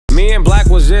Me and Black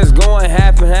was just going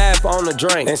half and half on the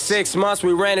drink. In 6 months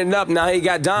we ran it up, now he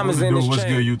got diamonds in his chain. What's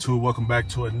good, YouTube? Welcome back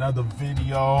to another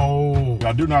video.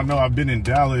 I do not know, I've been in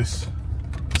Dallas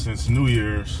since New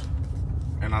Year's,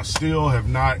 and I still have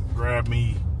not grabbed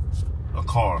me a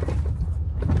car.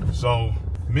 So,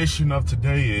 mission of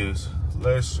today is,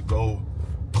 let's go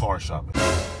car shopping.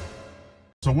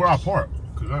 So where I park?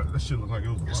 Cause that shit look like it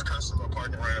was It's customer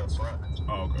parking right up front.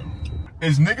 Oh, okay.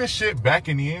 Is nigga shit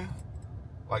backing in?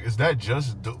 Like, is that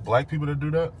just black people that do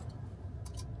that?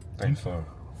 I think so.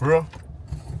 For real?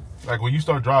 Like, when you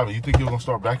start driving, you think you're gonna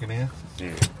start backing in?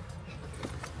 Yeah.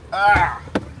 Ah!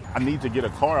 I need to get a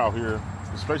car out here,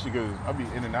 especially because I be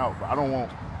in and out, but I don't want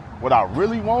what I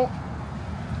really want.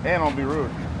 And I'll be real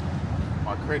with you,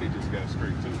 my credit just got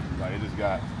straight too. Like, it just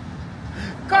got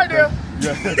Car deal.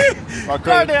 Yeah. My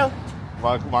Car credit, deal.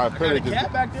 my credit Got a just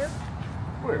cat back there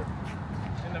where?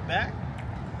 in the back.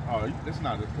 Oh, that's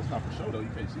not for show though. You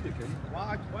can't see it, can you?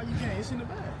 Why you can't? It's in the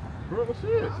back. Bro,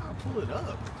 shit. I'll pull it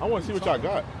up. I want to see what y'all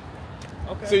got.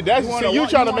 Okay. See, that's you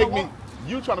trying to make me. walk?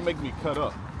 You trying to make me cut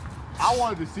up. I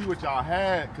wanted to see what y'all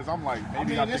had because I'm like,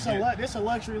 maybe I this should get. this a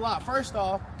luxury lot. First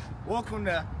off, welcome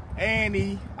to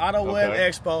A&E Auto Web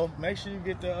Expo. Make sure you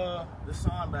get the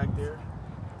sign back there.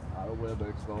 Auto Web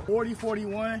Expo.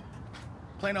 4041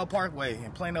 Plano Parkway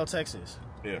in Plano, Texas.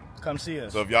 Yeah. Come see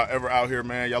us. So if y'all ever out here,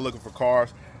 man, y'all looking for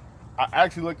cars, I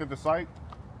actually looked at the site,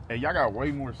 and y'all got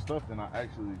way more stuff than I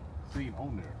actually seen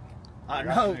on there. I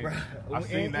know, bro. I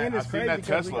seen that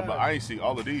Tesla, but I ain't see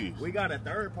all of these. We got a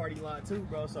third-party lot too,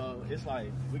 bro. So it's like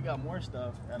we got more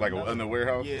stuff. Like in the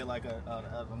warehouse? Yeah, like at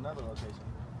another location.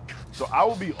 So I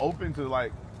will be open to,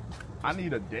 like, I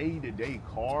need a day-to-day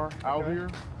car out here,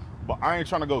 but I ain't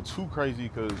trying to go too crazy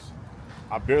because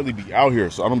I barely be out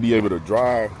here, so I don't be able to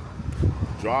drive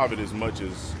it as much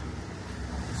as,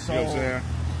 So, you know what I'm saying?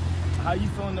 How you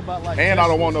feeling about like? And Teslas? I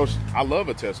don't want no. I love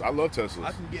a Tesla. I love Teslas.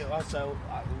 I can get.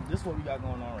 This is what we got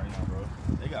going on right now, bro.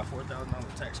 They got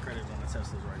 $4,000 tax credits on the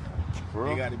Teslas right now. For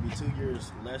real? They got to be 2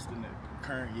 years less than the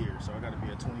current year, so it got to be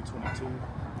a 2022,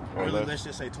 or let's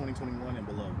just say 2021 and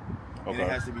below. And it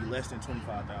has to be less than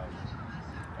 25,000.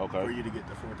 Okay. For you to get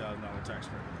the $4,000 tax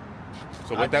credit.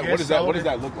 So what does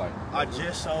that look like? I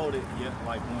just sold it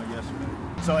yesterday.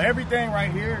 So everything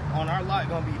right here on our lot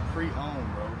gonna be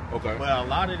pre-owned, bro. Okay. But a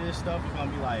lot of this stuff is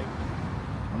gonna be like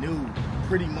new,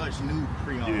 pretty much new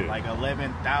pre-owned, like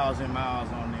 11,000 miles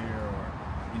on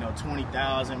there, or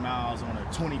 20,000 miles on a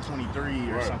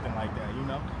 2023 or something like that,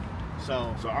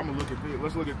 So I'm gonna look at these.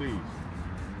 Let's look at these.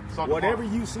 Whatever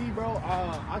you see, bro,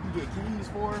 I can get keys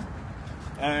for,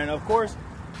 and of course.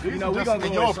 We gonna go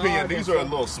in your opinion, these are a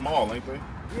little small, ain't they?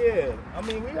 Yeah, I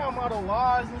mean, we got Model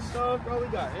Ys and stuff, bro. We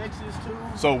got X's too.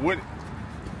 So what?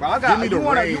 Bro, give me the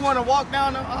range. You want to walk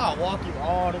down them? I'll walk you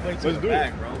all the way to the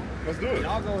back, bro. Let's do it.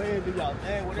 Y'all go ahead and do y'all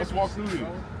thing. Let's walk through these.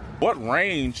 What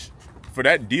range for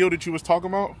that deal that you was talking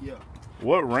about? Yeah.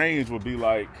 What range would be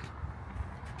like?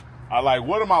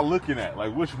 What am I looking at?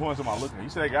 Like, which ones am I looking at? You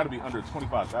said they got to be under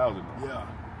 25,000. Yeah.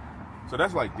 So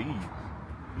that's like these.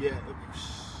 Yeah.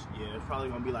 Yeah, it's probably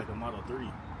gonna be like a Model 3.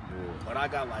 Yeah. But I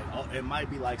got it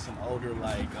might be like some older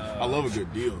I love a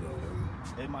good deal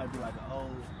though. It might be like an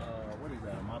old what is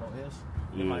that, a Model S?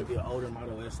 Yeah. It might be an older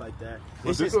Model S like that. But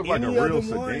It's this just looks like any a real of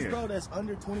the ones, sedan, bro, that's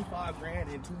under 25 grand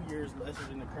in 2 years lesser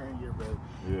than the current year, bro.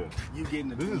 Yeah. You getting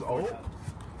the This is old?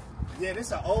 Yeah, this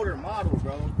is an older model,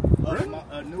 bro. Really?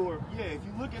 A newer. Yeah, if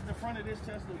you look at the front of this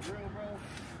Tesla grill, bro,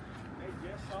 they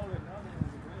just sold another one.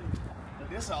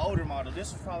 This is an older model.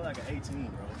 This is probably like an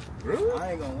 18, bro. Really?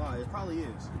 I ain't gonna lie. It probably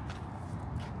is.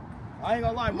 I ain't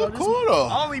gonna lie, bro. Look cool though.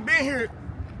 I only been here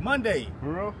Monday.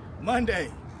 For real?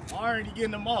 Monday. I'm already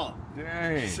getting them all.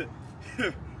 Dang.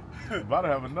 About to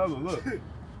have another look.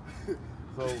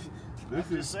 So this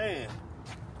is. Just saying.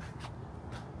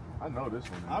 I know this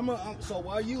one. So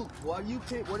while you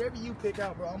pick whatever you pick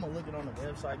out, bro, I'm gonna look it on the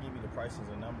website, give you the prices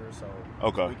and numbers, so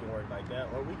we can work like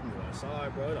that, or we can go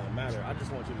inside, bro. It don't matter. I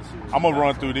just want you to see. I'm gonna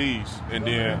run through these, and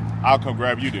then I'll come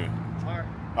grab you then. All right.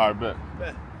 All right, bet.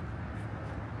 Bet.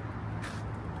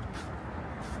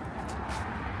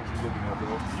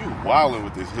 You wildin'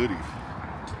 with this hoodie.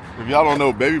 If y'all don't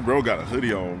know, baby bro got a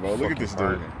hoodie on, bro. Look at this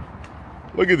dude.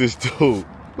 Look at this dude.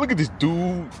 Look at this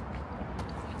dude.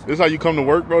 This is how you come to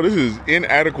work, bro? This is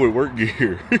inadequate work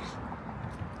gear.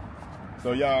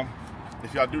 So y'all,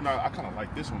 if y'all do not, I kind of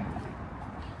like this one.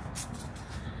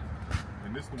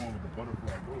 And this is the one with the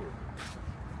butterfly door.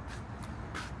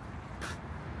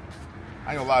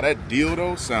 I ain't gonna lie, that deal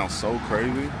though sounds so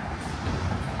crazy.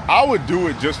 I would do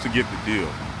it just to get the deal.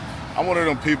 I'm one of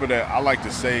them people that I like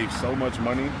to save so much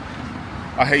money.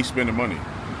 I hate spending money.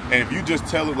 And if you just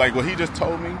tell it, like what he just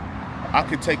told me, I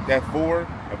could take that 4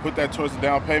 and put that towards the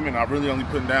down payment. I really only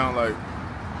putting down like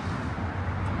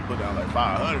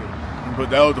 500. And put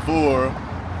that with the 4,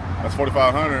 that's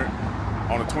 $4,500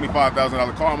 on a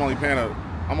 $25,000 car.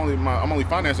 I'm only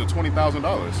financing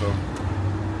 $20,000. So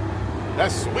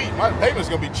that's sweet. My payment's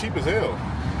gonna be cheap as hell,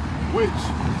 which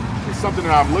is something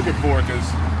that I'm looking for because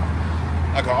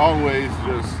I can always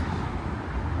just,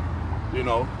 you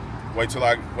know, wait till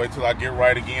I get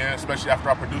right again, especially after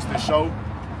I produce this show.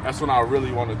 That's when I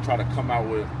really want to try to come out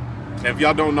with. And if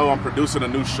y'all don't know, I'm producing a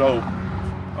new show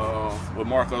with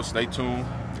Marco. Stay tuned.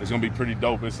 It's gonna be pretty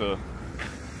dope. It's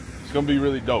gonna be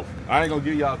really dope. I ain't gonna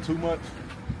give y'all too much.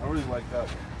 I really like that.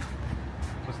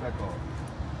 What's that called?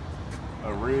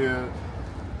 A red.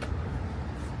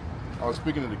 I was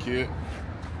speaking to the kid.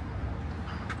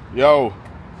 Yo.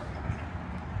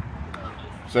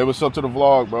 Say what's up to the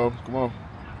vlog, bro. Come on.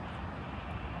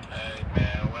 Hey,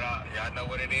 man, what up? Y'all know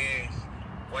what it is.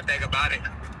 One thing about it,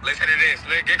 listen to this.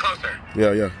 Get closer.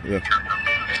 Yeah. It's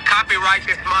copyright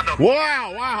this mother.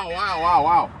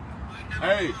 Wow.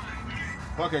 Hey,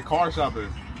 fucking car shopping.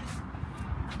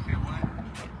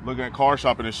 Looking at car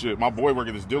shopping and shit. My boy work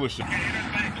at this dealership.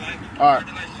 All right.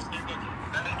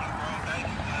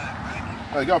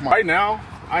 Hey, y'all, right now,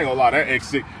 I ain't gonna lie, that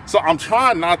X6. So I'm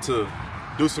trying not to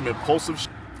do some impulsive shit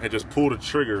and just pull the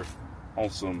trigger on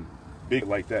some big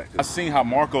like that. I seen how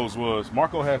Marco's was.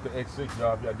 Marco had the X6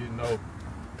 job, y'all didn't know.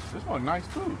 This one nice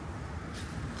too.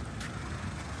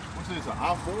 What's this, an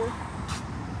i4?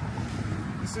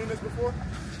 You seen this before?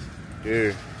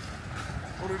 Yeah.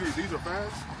 What are these? These are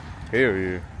fast? Hell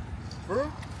yeah. For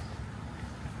real?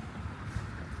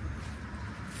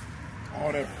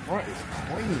 Oh, that front is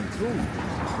clean too.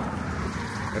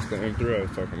 That's the M3 I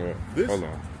was talking about. This? Hold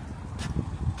on.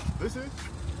 This is?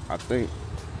 I think.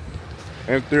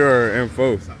 M3 or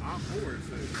M4. It's an i4, it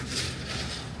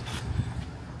says.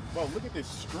 Bro, look at this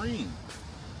screen.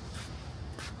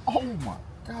 Oh my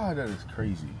God, that is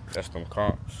crazy. That's them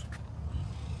comps.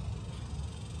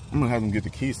 I'm gonna have them get the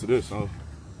keys to this, huh?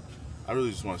 I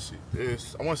really just want to see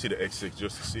this. I want to see the X6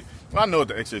 just to see. Well, I know what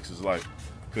the X6 is like,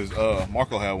 because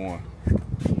Marco had one.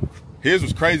 His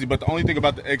was crazy, but the only thing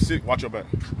about the X6, watch your back.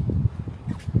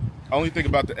 The only thing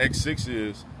about the X6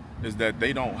 is that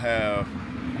they don't have,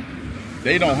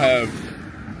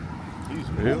 he's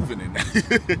moving in there.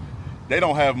 They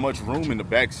don't have much room in the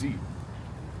back seat.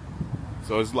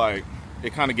 So it's like,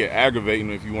 it kind of get aggravating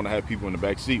if you want to have people in the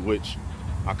back seat, which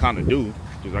I kind of do,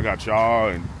 because I got y'all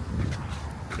and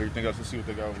everything else. Let's see what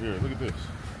they got over here. Look at this.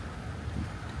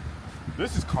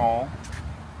 This is calm.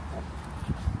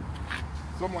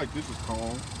 Something like this is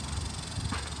calm.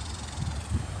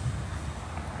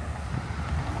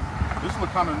 This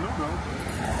look kind of new though.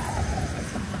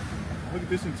 Look at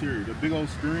this interior, the big old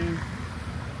screen.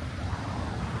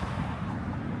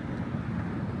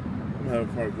 I'm gonna have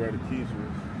to probably grab the keys for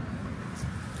this.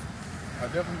 I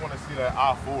definitely want to see that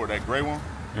i4, that gray one.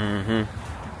 Mm-hmm.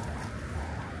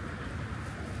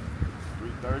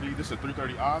 330. This is a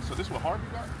 330i. So this is what Harvey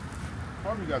got?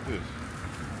 Harvey got this.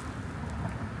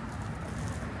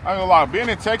 I ain't gonna lie, being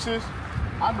in Texas,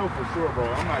 I know for sure, bro,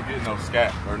 I'm not getting no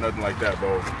scat or nothing like that,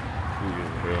 bro.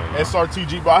 Yeah.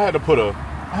 SRTG, bro, I had to put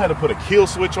a kill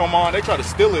switch on mine. They tried to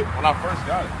steal it when I first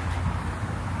got it.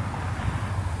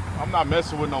 I'm not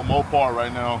messing with no Mopar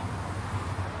right now.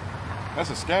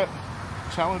 That's a scat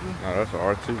Challenger? No, that's an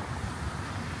R2.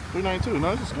 392,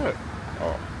 no, that's a scat.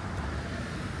 Oh.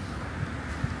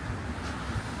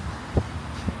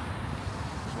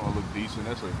 This one look decent.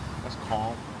 That's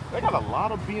calm. They got a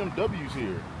lot of BMWs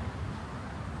here.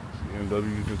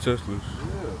 BMWs and Teslas.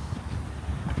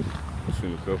 Yeah. I've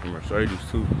seen a couple Mercedes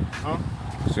too. Huh?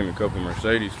 I've seen a couple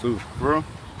Mercedes too. Bro.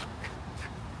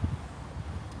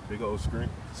 Big old screen.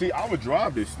 See, I would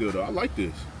drive this still though. I like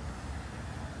this.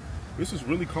 This is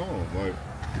really calm. Like,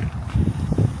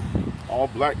 all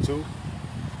black too.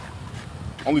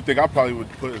 Only thing I probably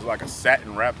would put is like a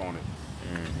satin wrap on it.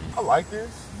 Mm-hmm. I like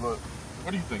this. Look,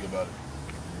 what do you think about it?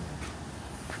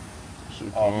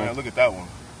 Oh man, look at that one.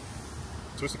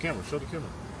 Twist the camera, show the camera.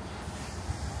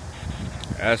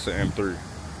 That's an M3.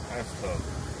 That's tough.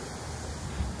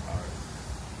 Alright.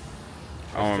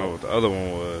 I don't know what the other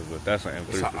one was, but that's an M3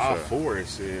 it's for an sure. i4, it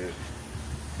said.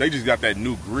 They just got that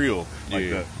new grill like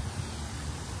that.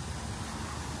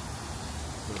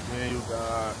 So then you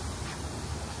got,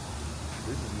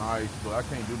 this is nice, but I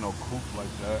can't do no coupe like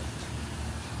that.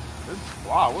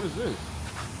 Wow, what is this?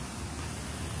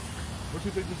 What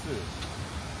you think this is?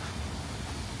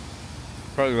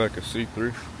 Probably like a C3. I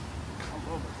love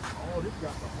it. Oh,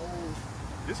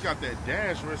 this got that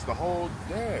dash where it's the whole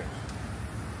dash.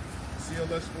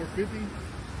 CLS 450.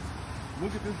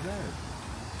 Look at this dash.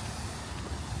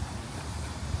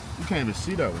 You can't even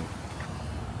see that one.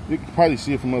 You can probably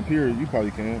see it from up here. You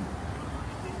probably can.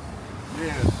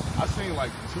 Yeah, I seen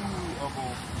like 2 of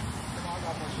them.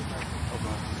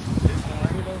 Okay. This one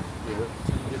right here though? Yeah.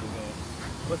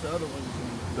 What's the other one you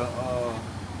seen?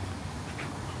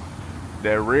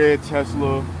 That red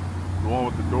Tesla, the one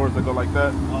with the doors that go like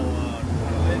that. Oh,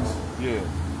 legs? Yeah.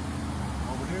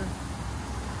 Over here?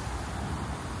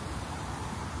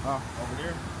 Huh? Over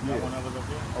there? Yeah. That one over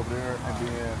there? Over there, and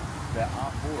then that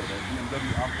I4, that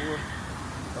BMW I4.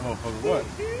 That motherfucker, what?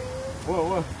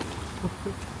 What?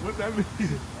 What's that mean?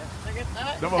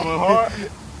 That motherfucker hard?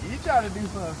 You trying to do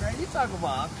something crazy? You talking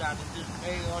about I'm trying to just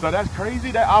stay on. So that's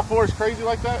crazy? That I4 is crazy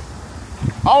like that?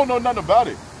 I don't know nothing about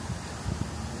it.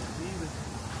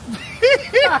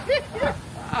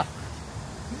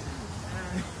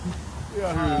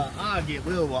 I'll get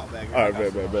Will walk back. All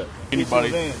right, bet.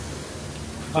 Anybody?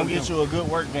 Come get you a good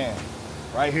work van.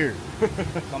 Right here.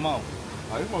 Come on.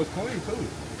 Oh, this one's clean too.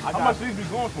 How much these be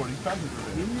going for, these packages?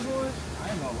 These boys? I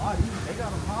ain't gonna lie. They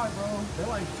got them high, bro. They're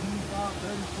like 25,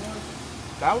 30 plus.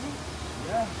 1,000?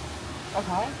 Yeah. That's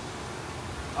high.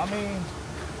 I mean,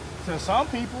 to some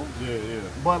people. Yeah.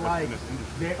 But like,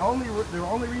 the only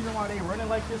reason why they running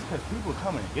like this because people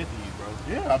come and get these, bro.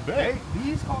 Yeah, I bet.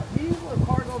 These little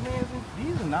cargo vans,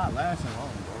 these are not lasting long,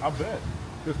 bro. I bet.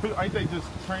 Because ain't they just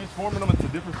transforming them into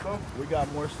different stuff? We got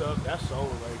more stuff. That's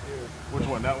sold right there. Which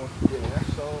one? That one? Yeah,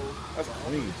 that's sold. That's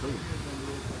clean too.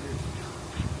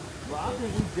 Well, I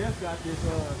think we just got this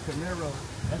Camaro.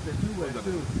 That's the 2-way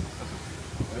too.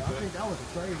 I think that was a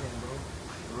trade-in, bro.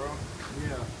 Bro?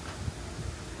 Yeah.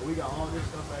 But we got all this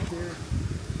stuff back here.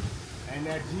 And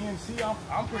that GMC,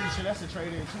 I'm pretty sure that's a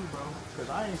trade-in too, bro.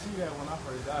 Because I didn't see that when I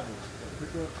first got it.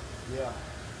 Pickup? Yeah.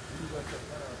 You gotta check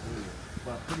that out. Yeah.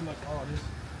 But pretty much all this,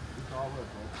 it's all up,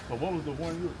 bro. So what was the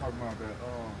one you were talking about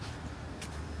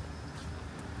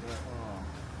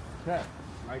cat?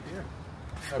 Right there.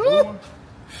 That blue one?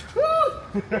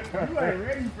 You ain't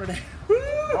ready for that.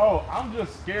 Oh, I'm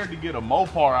just scared to get a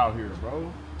Mopar out here,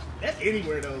 bro. That's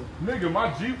anywhere though. Nigga,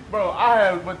 my Jeep, bro, I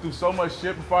had went through so much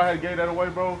shit before I had gave that away,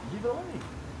 bro. Give it away.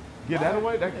 Get that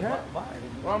away? That Yeah, cat? buy it.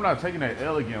 Well, I'm not taking that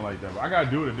L again like that, but I gotta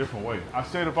do it a different way. I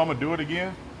said if I'm gonna do it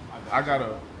again, I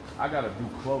gotta do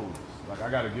clothes. Like I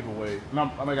gotta give away. I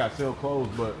mean, I gotta sell clothes,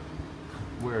 but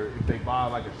where if they buy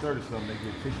like a shirt or something, they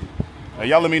get tickets. Now,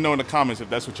 y'all let me know in the comments if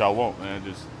that's what y'all want, man.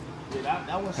 Just Yeah,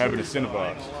 that one's have it serious, though, I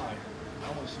ain't incentivized. gonna lie.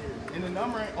 That one's serious. And the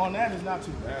number on that is not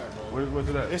too bad, bro. What's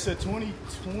it at? It's a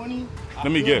 2020.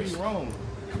 Let me guess. Be wrong.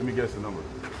 Let me guess the number.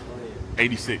 Go ahead.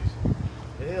 86.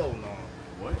 Hell no.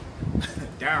 What?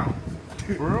 Down.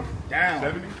 For real? Down.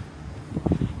 70?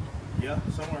 Yeah,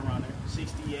 somewhere around there.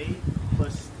 68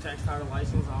 plus tax title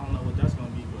license. I don't know what that's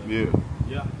gonna be, but Yeah.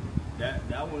 yeah.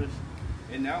 That one is,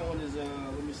 and that one is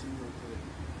let me see real quick.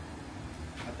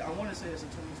 I want to say it's a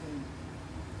 2020.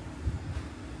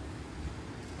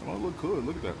 Oh, look good.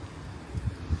 Look at that.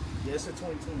 Yeah, it's a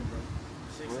 2020, bro.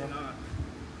 69.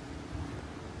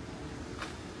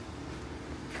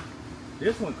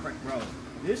 This one, bro.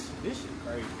 This shit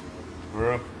crazy, bro. For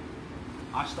real?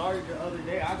 I started the other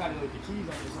day. I gotta go get the keys on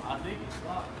this. I think it's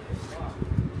locked. It's locked.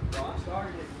 Bro, I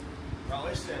started it. Bro,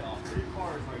 it set off 3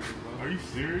 cars right here, bro. Are you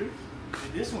serious?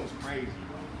 Dude, this one's crazy,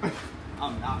 bro.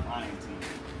 I'm not lying to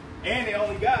you. And they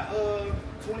only got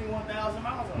 21,000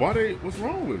 miles on Why it. what's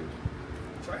wrong with it?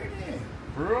 Trade in.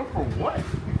 For real? For what?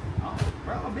 Oh,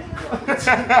 bro, I've been here.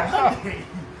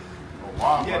 Oh,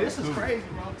 wow. Yeah, this is crazy,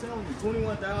 bro. I'm telling you,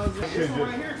 21,000. This one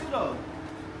right here too, though.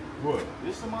 What?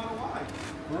 This is a Model Y.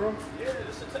 For real? Yeah,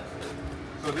 this is a Tesla.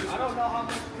 So this I don't know how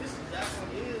much this exact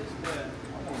one is, but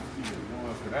I want to see the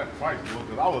one for that price, bro,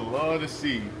 because I would love to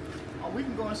see. we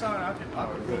can go inside. I can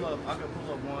pull up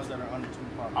ones that are under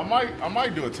 25. I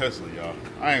might do a Tesla, y'all.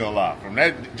 I ain't gonna lie. From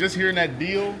that, just hearing that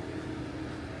deal,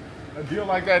 a deal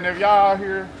like that, and if y'all out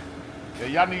here, yeah,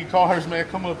 y'all need cars, man,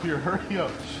 come up here, hurry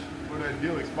up, before that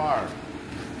deal expires.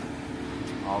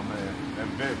 Oh man, that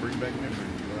vet bring back memories,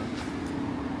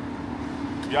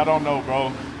 bro. Y'all don't know,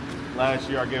 bro. Last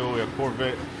year I gave away a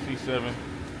Corvette C7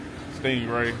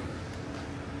 Stingray.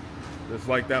 Just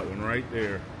like that one right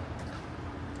there.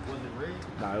 Was it red?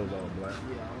 Nah, it was all black.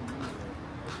 Yeah, I don't remember that.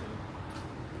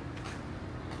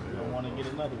 Okay. You don't want to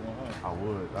get another one, huh? I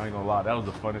would. I ain't gonna lie. That was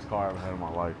the funnest car I ever had in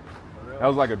my life. That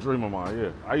was like a dream of mine.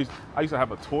 Yeah. I used to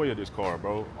have a toy of this car,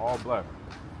 bro, all black.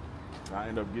 And I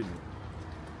ended up getting it.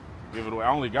 Give it away.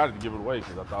 I only got it to give it away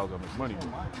because I thought I was gonna make money.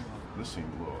 This seems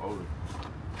a little older.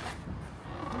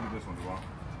 Look at this one, Devon.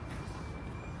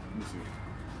 Let me see.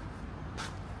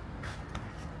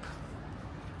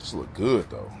 This look good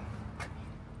though.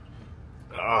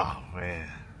 Oh man.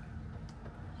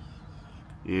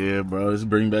 Yeah, bro, this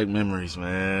bring back memories,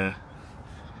 man.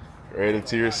 Right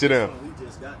into here. Sit down. We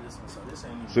just got this one, so this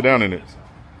ain't even Sit down in it.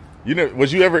 You know,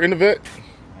 was you ever in the vet?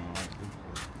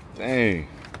 Dang.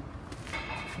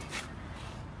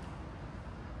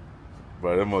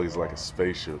 Bro, that mug's like a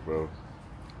spaceship, bro.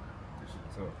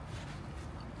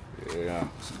 Yeah.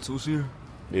 Two-seater?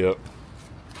 Yep.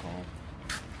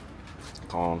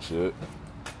 Calm shit.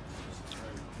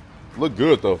 Look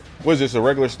good though. What is this, a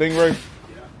regular Stingray?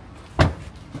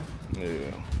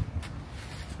 Yeah.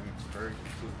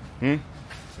 Hmm?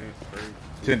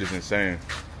 Tent is insane.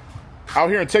 Out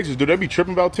here in Texas, do they be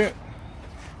tripping about tent?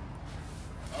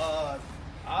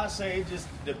 I say it just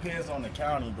depends on the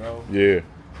county, bro. Yeah.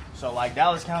 So like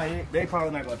Dallas County, they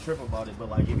probably not gonna trip about it. But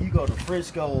like if you go to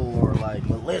Frisco or like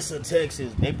Melissa,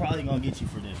 Texas, they probably gonna get you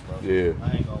for this, bro. Yeah.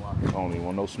 I ain't gonna lie. I don't even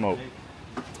want no smoke.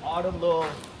 All them little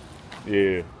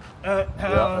Yeah.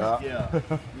 yeah,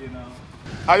 you know.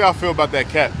 How y'all feel about that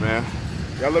cat, man?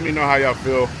 Y'all let me know how y'all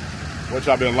feel. What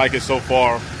y'all been liking so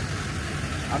far.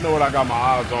 I know what I got my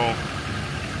eyes on.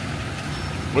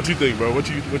 What you think, bro? What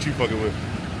you fucking with?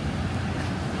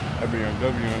 That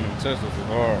BMW and them Teslas is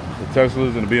hard. The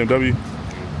Teslas and the BMW?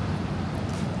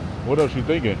 What else you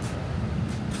thinking?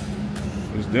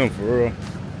 It's them for real.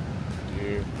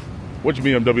 Yeah. Which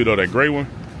BMW though? That gray one?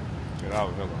 Yeah, that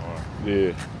was hella hard.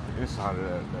 Yeah. Inside of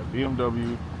that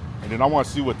BMW. And then I want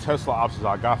to see what Tesla options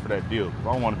I got for that deal. Because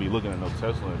I don't want to be looking at no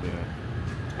Tesla and then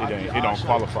it don't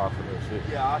qualify for that shit.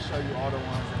 Yeah, I'll show you all the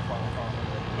ones that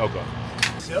qualify. Okay.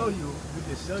 We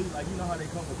can sell you, like, you know how they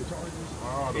come with the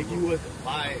chargers? If you was to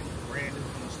buy it brand new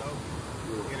from the store,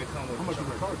 it'll come with How much is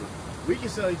the charger? We can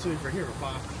sell you to you for here for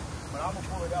 $5. But I'm gonna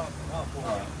pull it out. I'll pull it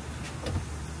out.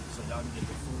 So y'all can get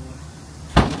the full.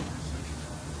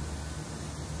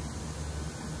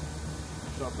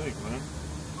 What y'all think, man?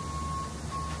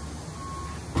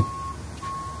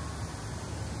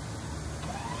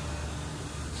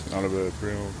 It's not a bad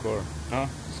pre-owned car. Huh?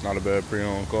 It's not a bad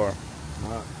pre-owned car.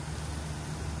 Not.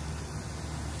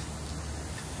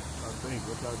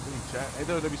 What y'all think, chat? Ain't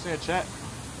that what they be saying, chat?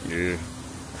 Yeah.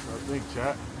 What y'all think,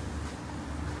 chat?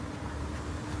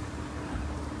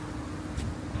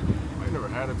 I ain't never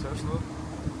had a Tesla.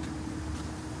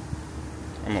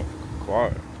 I'm a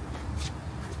quiet.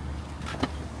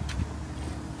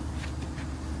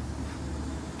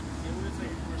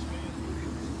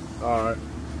 All right.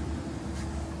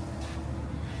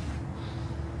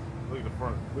 Look at the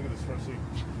front. Look at this front seat.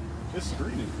 This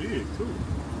screen is big too.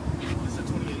 This is a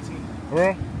 2018.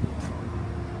 Bro.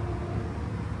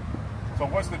 So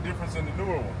what's the difference in the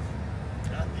newer ones?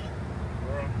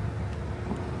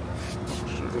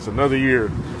 It's another year.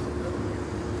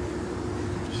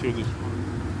 Shoot this.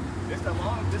 This the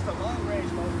long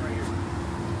range mode right here.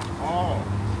 Oh.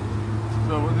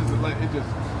 So what is it like? It just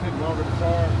takes longer to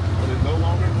charge, but it's no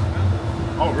longer?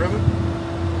 Oh, really?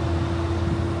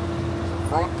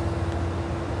 Front.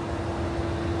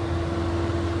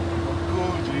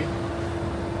 Cool, G.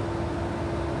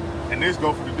 And this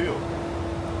go for the deal.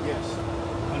 Yes.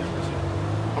 100%.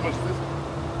 How much is this?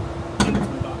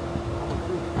 $120.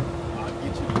 I'll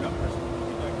get you the numbers when we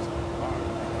get back to something. All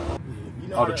right. You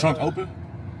know Oh, the trunk open?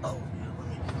 Oh, yeah, let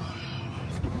me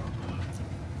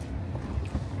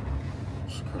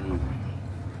It's crazy.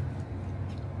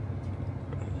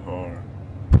 Hard.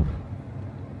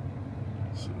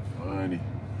 So funny.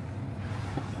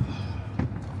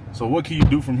 So what can you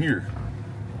do from here?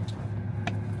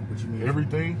 What you mean?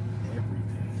 Everything?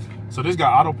 Everything. So this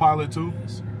got autopilot too?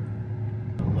 Yes, sir.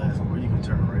 The left, or you can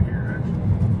turn right here, actually.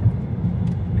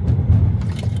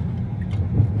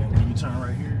 And when you turn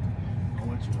right here, I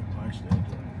want you to punch that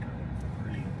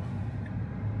thing.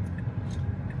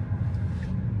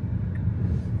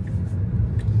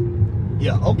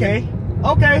 Yeah, okay.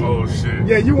 Okay. Oh shit.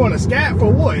 Yeah, you want a scat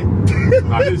for what?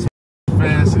 Nah, this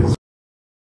fast as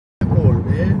For,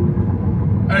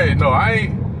 man. Hey, no,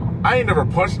 I ain't never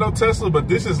punched no Tesla, but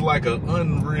this is like an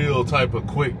unreal type of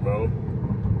quick, bro.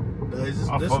 This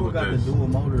I fuck one with got this. the dual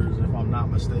motors, if I'm not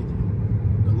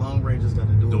mistaken. The long ranges got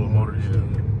the dual motors, yeah.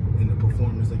 In the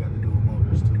performance, they got the dual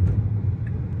motors too.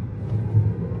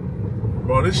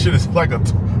 Bro, this shit is like a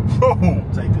bro.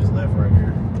 Take this left right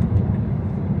here.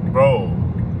 Bro.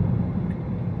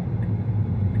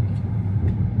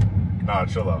 Nah,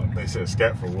 chill out. They said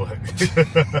scat for what?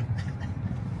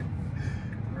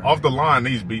 Off the line,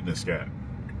 he's beating the scat.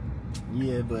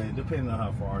 Yeah, but depending on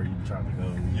how far you try to go.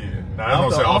 Yeah. Nah, that's what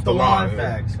I'm saying, off the line.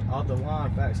 Facts. Off the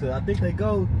line facts. Cause I think they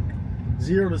go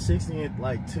 0 to 60 in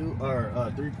like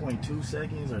 3.2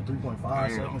 seconds or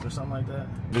 3.5 seconds or something like that.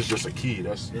 This is just a key.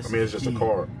 It's just key. a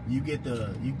card. You get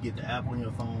the app on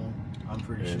your phone. I'm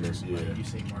pretty And sure. it's- yeah. Like, you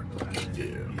see Marco.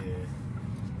 Yeah.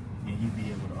 then you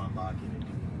be able to unlock it and do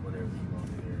whatever you want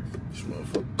there. This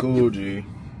motherfucker cool, G.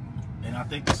 And I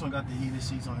think this one got the heated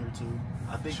seats on here too.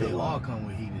 I think they all come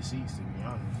with heated seats, to be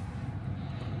honest.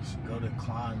 Go to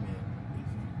climate.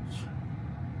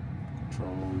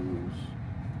 Controls.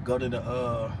 Go to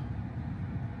the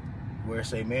where it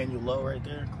say manual low right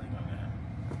there. Click on that.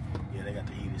 Yeah, they got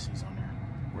the heated seats on there.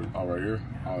 Oh, right here?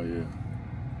 Oh, yeah.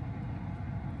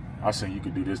 I seen you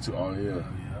could do this too. Oh, yeah.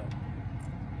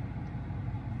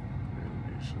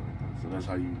 So that's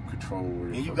how you control where.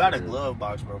 And you got a glove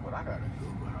box, bro, but I gotta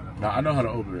Google how to. Now I know how to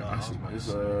open it. It's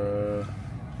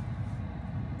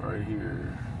right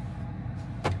here.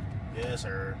 Yes,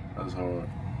 sir. That's hard.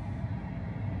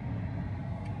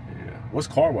 Yeah. What's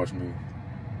car wash mean?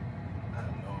 I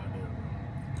have no idea,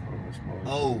 bro.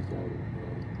 Oh.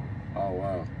 Oh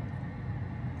wow.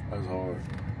 That's hard.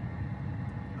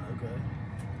 Okay.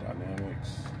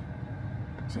 Dynamics.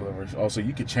 Acceleration. Oh, so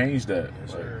you could change that.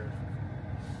 Yes, sir.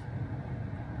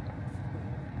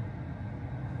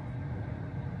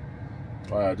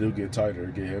 I do get tighter,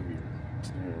 it get heavier,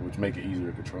 which make it easier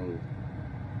to control.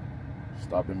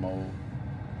 Stopping mode.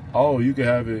 Oh, you can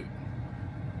have it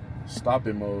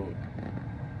stopping mode.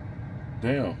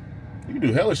 Damn, you can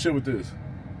do hella shit with this.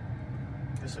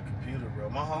 It's a computer, bro.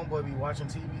 My homeboy be watching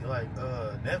TV, like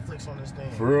Netflix on this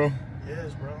thing. For real?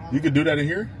 Yes, bro. You can do that in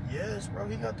here? Yes, bro.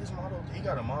 He got this model. He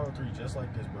got a Model 3 just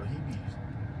like this, bro. He be,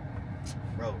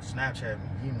 bro, Snapchat me.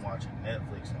 He watching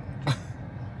Netflix on it.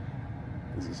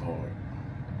 This is hard.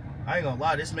 I ain't gonna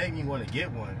lie, this made me want to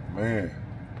get one. Man.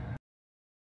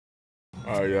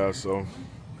 All right, y'all, so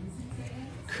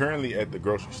currently at the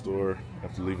grocery store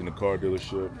after leaving the car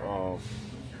dealership.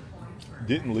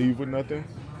 Didn't leave with nothing.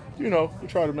 You know, we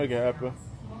try to make it happen.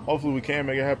 Hopefully we can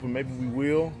make it happen. Maybe we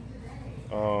will.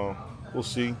 We'll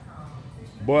see.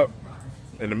 But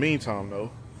in the meantime,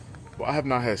 though, I have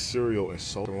not had cereal in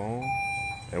so long.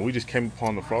 And we just came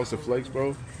upon the Frosted Flakes,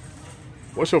 bro.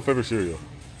 What's your favorite cereal?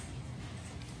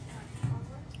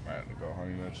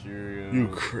 You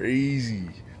crazy.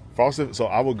 Frosted, so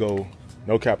I would go,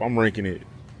 no cap, I'm ranking it.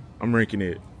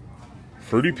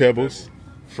 Fruity Pebbles,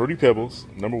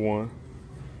 number 1.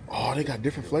 Oh, they got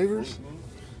different flavors?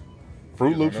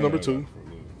 Fruit Loops, number 2.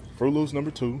 Fruit Loops,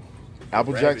 number 2.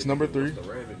 Apple Jacks, number 3.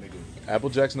 Apple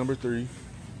Jacks, number 3.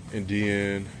 And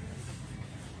then,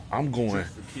 I'm going,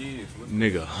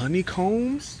 nigga,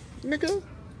 honeycombs, nigga?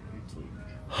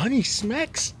 Honey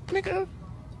Smacks, nigga?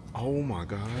 Oh my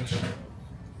gosh.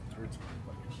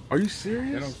 Are you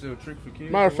serious? They don't sell Trick for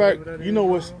Kids. Matter of fact, you know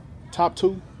what's top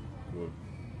 2? What?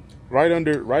 Right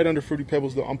under Fruity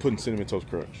Pebbles, though, I'm putting Cinnamon Toast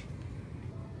Crunch.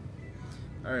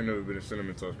 I ain't never been a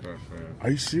Cinnamon Toast Crunch fan.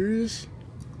 Are you serious?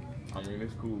 I mean,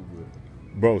 it's cool, but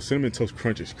bro, Cinnamon Toast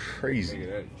Crunch is crazy.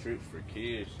 nigga, that Trick for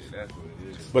Kids shit, that's what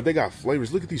it is. But they got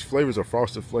flavors. Look at these flavors of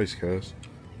Frosted Flakes, cuz.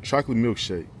 Chocolate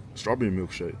milkshake, strawberry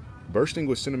milkshake, bursting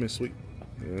with cinnamon sweet.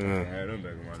 I Yeah, had them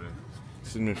back in my day.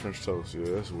 cinnamon French toast. Yeah,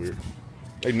 that's weird.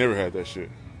 They never had that shit.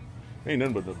 Ain't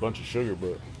nothing but a bunch of sugar,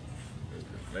 but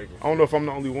I don't know if I'm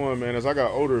the only one, man. As I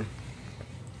got older,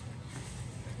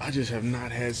 I just have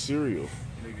not had cereal.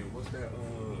 Nigga, what's that?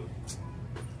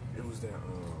 It was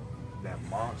that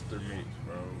Monster mix,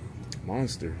 bro.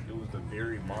 Monster. It was the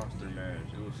Berry Monster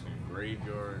Mash. It was some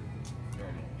graveyard. I don't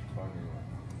know what I'm talking about.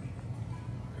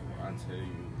 And when I tell you, it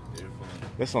was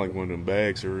different. That sounds like one of them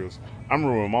bag cereals. I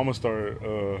remember when Mama started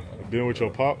dealing with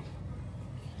your pop.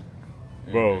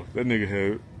 Bro, that nigga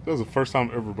had. That was the first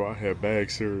time ever, bro, I had bag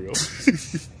cereal.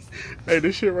 Hey,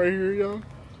 this shit right here, y'all.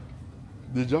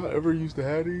 Did y'all ever used to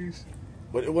have these?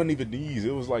 But it wasn't even these.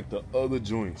 It was like the other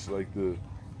joints, like the.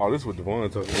 Oh, this is what Devon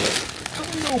talking about.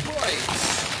 Dino Bites.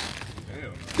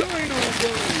 Hell no. Dino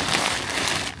Bites.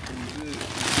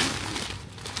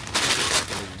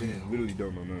 Damn, literally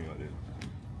don't know nothing about that.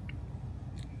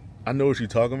 I know what you're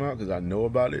talking about because I know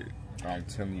about it. I'm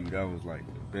telling you, that was like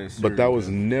the best. But that was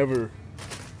ever. never.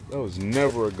 That was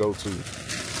never a go-to. Nana,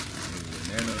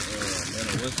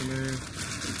 what's her name?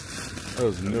 That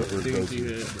was never a Thing go-to. she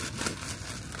had.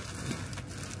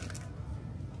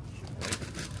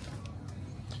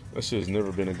 That shit's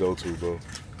never been a go-to, bro.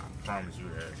 I promise you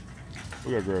that.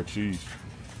 We gotta grab cheese.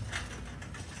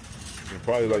 And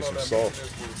probably like some salt.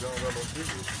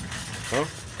 Huh?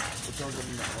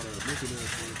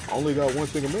 I only got one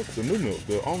thing of milk, the new milk,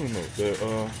 the almond milk, that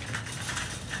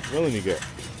Melanie got.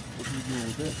 What you doing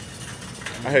with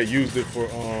that? I had used it for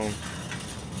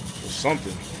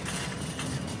something.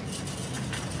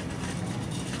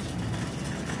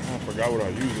 I forgot what I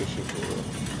used that shit for.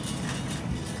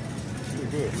 Pretty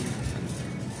good.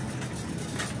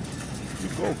 You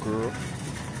go, girl.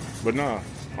 But nah,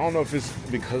 I don't know if it's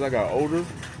because I got older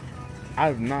I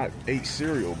have not ate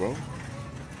cereal, bro.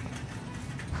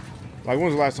 Like, when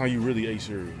was the last time you really ate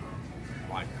cereal?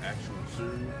 Like actual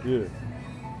cereal? Yeah.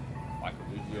 Like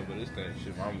a week ago, but it's that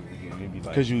shit my mom was getting. Maybe like.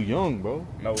 Because you young, bro.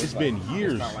 No, it's like, been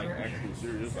years. It's not like actual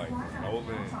cereal. It's like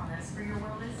Nolan.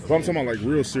 So I'm talking about like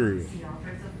real cereal.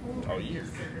 Oh, years.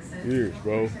 Years,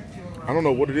 bro. I don't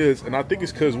know what it is, and I think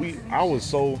it's because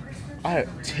I had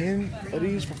 10 of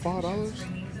these for $5.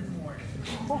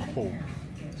 Oh,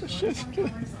 this shit's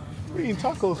good. We eating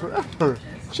tacos forever.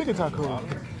 Chicken tacos.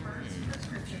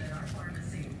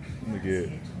 Let me get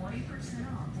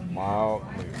mild.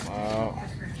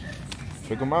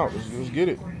 Check them out. Let's get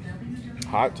it.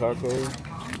 Hot taco.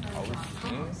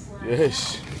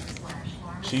 Yes.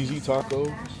 Cheesy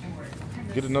taco.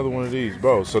 Get another one of these,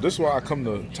 bro. So this is why I come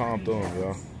to Tom Thumb,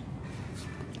 y'all.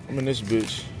 I'm in this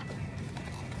bitch.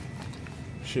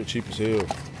 Shit cheap as hell.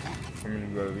 How many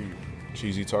you gotta leave?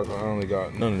 Cheesy taco. I only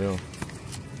got none of them.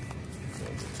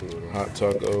 Hot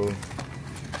taco.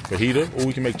 Fajita. Oh,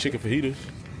 we can make chicken fajitas.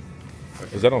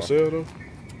 Is that on sale though?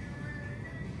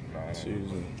 Nah.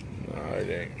 Nah, it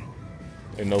ain't.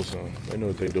 They know something. They know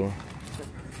what they doing.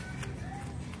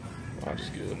 I'll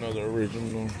just get another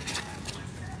original.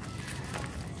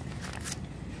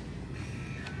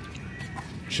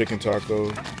 Chicken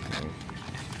taco.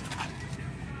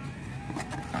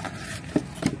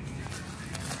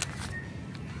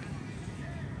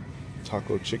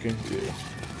 Taco chicken, yeah.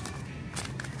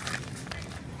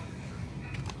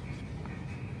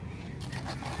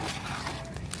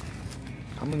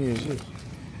 How many is this?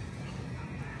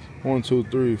 1, 2,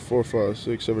 3, 4, 5,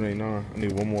 6, 7, 8, 9. I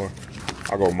need one more.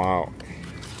 I'll go mild.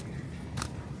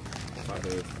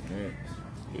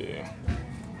 Yeah.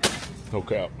 No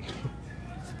cap.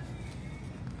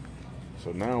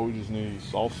 So now we just need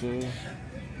salsa.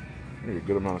 Need a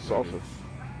good amount of salsa.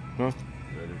 Huh?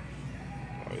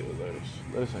 Oh yeah, lettuce.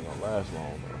 Lettuce ain't gonna last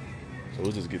long though. So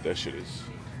we'll just get that shit as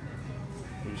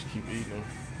we just keep eating them.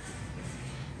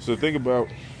 So the thing about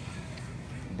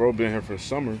bro being here for the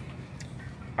summer,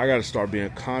 I gotta start being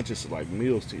conscious of like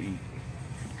meals to eat.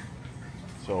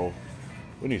 So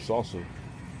we need salsa.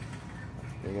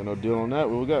 Ain't got no deal on that.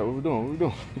 What we got? What we doing? What we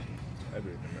doing? That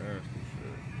be nasty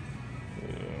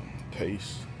shit. Yeah.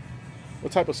 Paste.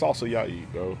 What type of salsa y'all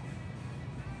eat, bro?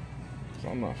 So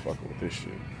I'm not fucking with this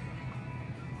shit.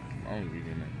 I don't be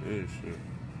getting that good shit.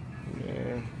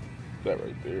 Yeah. That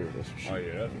right there. That's some shit. Oh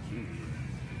yeah, that's what you do.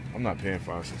 I'm not paying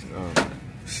 $5.69.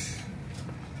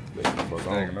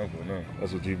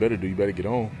 That's what you better do. You better get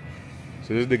on.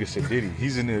 So this nigga said Diddy.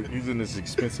 He's in this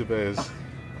expensive ass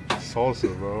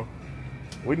salsa, bro.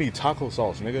 We need taco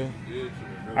sauce, nigga.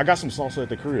 I got some salsa at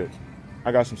the crib.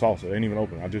 I got some salsa. It ain't even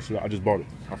open. I just bought it.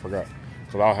 I forgot.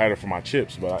 So I had it for my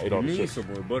chips, but I ate all the chips. You need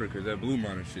some more butter because that Blue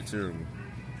Mountain shit terrible.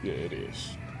 Yeah, it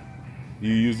is.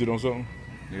 You used it on something?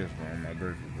 Yes, bro. I'm not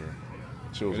dirty, bro.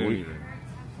 Chills weak.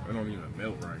 It don't even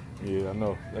melt right. Yeah, I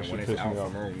know. That shit pissed me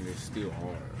off. When it's still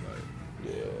hard.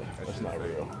 Like, yeah, that's not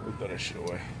real. We throw that shit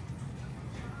away.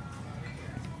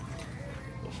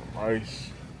 Got some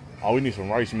rice. Oh, we need some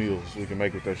rice meals so we can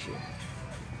make with that shit.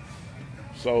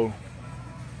 So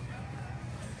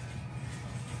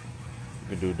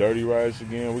we can do dirty rice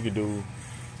again. We could do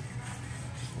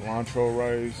cilantro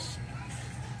rice,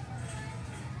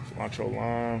 cilantro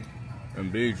lime.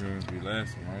 Them big drinks be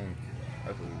lasting long.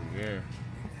 That's what we get.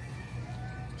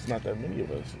 It's not that many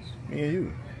of us. It's me and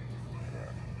you.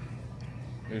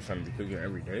 You ain't trying to be cooking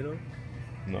every day though?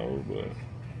 No, but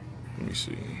let me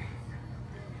see.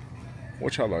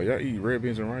 What y'all like? Y'all eat red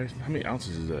beans and rice? How many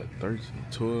ounces is that? 13,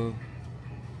 12?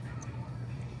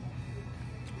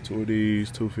 2 of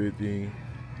these, $2.50.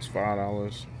 It's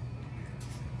 $5.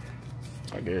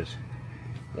 I guess.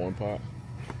 One pot.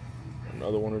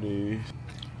 Another one of these.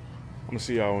 I'm gonna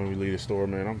see y'all when we leave the store,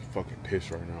 man. I'm fucking pissed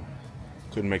right now.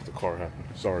 Couldn't make the car happen.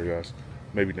 Sorry, guys.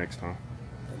 Maybe next time.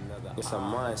 It's a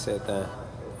mindset thing.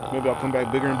 Maybe I'll come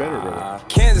back bigger and better, though.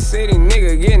 Kansas City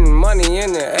nigga getting money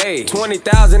in the A.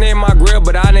 20,000 in my grill,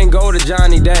 but I didn't go to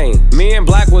Johnny Dane. Me and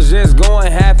Black was just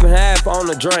going half and half on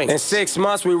the drink. In 6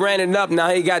 months we ran it up, now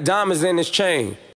he got diamonds in his chain.